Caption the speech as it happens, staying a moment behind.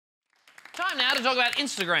Time now to talk about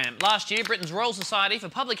Instagram. Last year, Britain's Royal Society for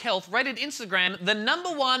Public Health rated Instagram the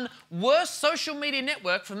 #1 worst social media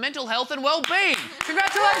network for mental health and well-being.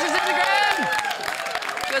 Congratulations,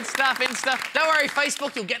 Instagram! Good stuff, Insta. Don't worry,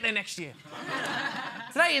 Facebook, you'll get there next year.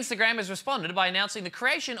 Today, Instagram has responded by announcing the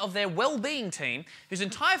creation of their Wellbeing team, whose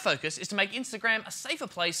entire focus is to make Instagram a safer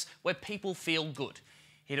place where people feel good.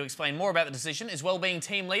 Here to explain more about the decision is Wellbeing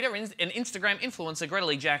team leader and Instagram influencer Greta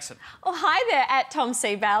Lee Jackson. Oh, hi there, at Tom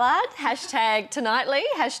C. Ballard, #Tonightly,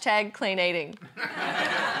 #clean eating.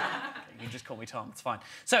 You just call me Tom, it's fine.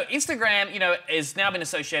 So Instagram, has now been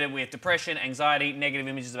associated with depression, anxiety, negative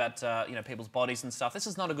images about, people's bodies and stuff. This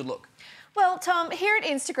is not a good look. Well, Tom, here at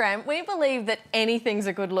Instagram, we believe that anything's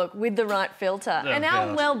a good look with the right filter. And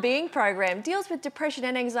our Wellbeing program deals with depression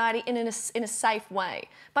and anxiety in a safe way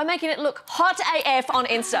by making it look hot AF on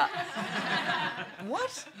Insta.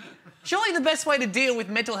 What? Surely the best way to deal with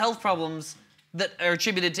mental health problems that are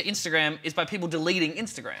attributed to Instagram is by people deleting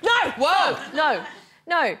Instagram. No! Whoa! No.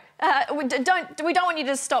 We don't want you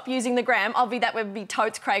to stop using the gram. That would be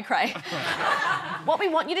totes cray-cray. What we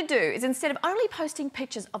want you to do is, instead of only posting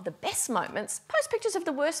pictures of the best moments, post pictures of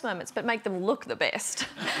the worst moments, but make them look the best.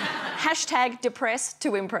 #depress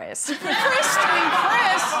to impress. Depress to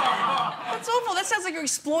impress? That's awful. That sounds like you're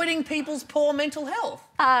exploiting people's poor mental health.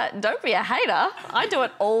 Don't be a hater. I do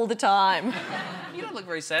it all the time. You don't look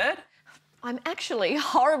very sad. I'm actually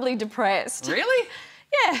horribly depressed. Really?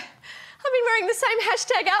 Yeah. I've been wearing the same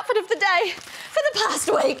 #outfit of the day for the past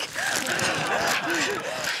week.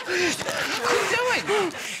 What are you doing?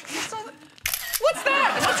 What's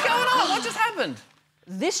that? What's going on? What just happened?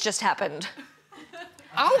 This just happened.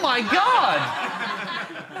 Oh my God!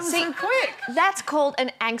 That was so quick. That's called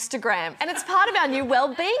an angstagram, and it's part of our new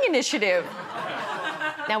Wellbeing initiative.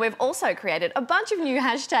 Now, we've also created a bunch of new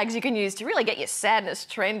hashtags you can use to really get your sadness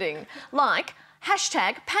trending, like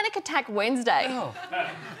 #PanicAttackWednesday,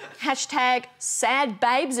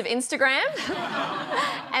 #SadBabes of Instagram,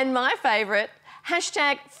 and my favourite,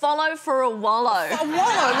 #FollowForAWallow. A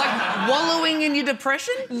wallow? Like wallowing in your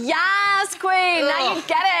depression? Yes, Queen, now you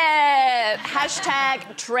get it.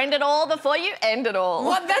 #trend it all before you end it all.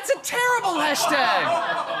 What? That's a terrible hashtag.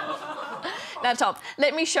 Now, Tom,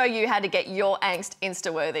 let me show you how to get your angst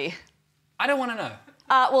Insta-worthy. I don't want to know.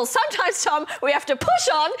 Well, sometimes, Tom, we have to push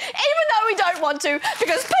on, even though we don't want to,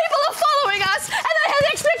 because people are following us and they have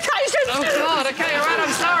expectations. Oh, God, OK, all right,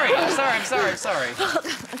 I'm sorry.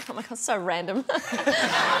 Oh, my God, so random.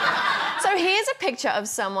 So here's a picture of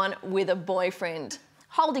someone with a boyfriend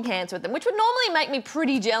holding hands with them, which would normally make me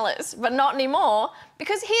pretty jealous, but not anymore,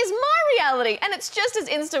 because here's my reality, and it's just as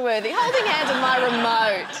Insta-worthy, holding hands with my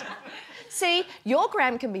remote. See, your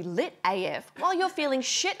gram can be lit AF while you're feeling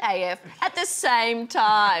shit AF at the same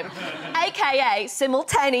time. AKA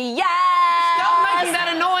simultaneous. Stop making that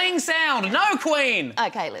annoying sound. No, Queen.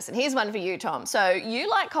 OK, listen, here's one for you, Tom. So you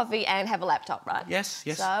like coffee and have a laptop, right? Yes.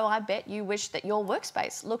 So I bet you wish that your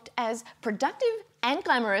workspace looked as productive and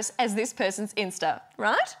glamorous as this person's Insta,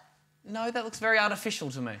 right? No, that looks very artificial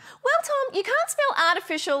to me. Well, Tom, you can't spell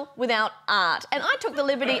artificial without art, and I took the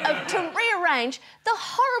liberty to rearrange the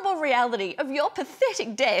horrible reality of your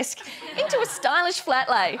pathetic desk into a stylish flat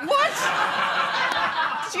lay. What?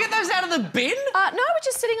 Did you get those out of the bin? No, we're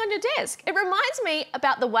just sitting on your desk. It reminds me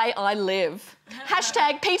about the way I live.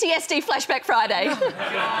 #PTSD Flashback Friday. Oh,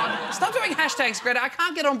 God. Stop doing hashtags, Greta. I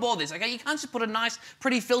can't get on board this, OK? You can't just put a nice,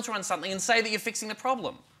 pretty filter on something and say that you're fixing the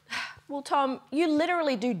problem. Well, Tom, you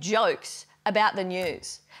literally do jokes about the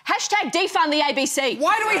news. #defund the ABC.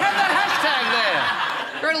 Why do we have that hashtag there?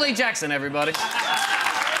 Greta Lee Jackson, everybody.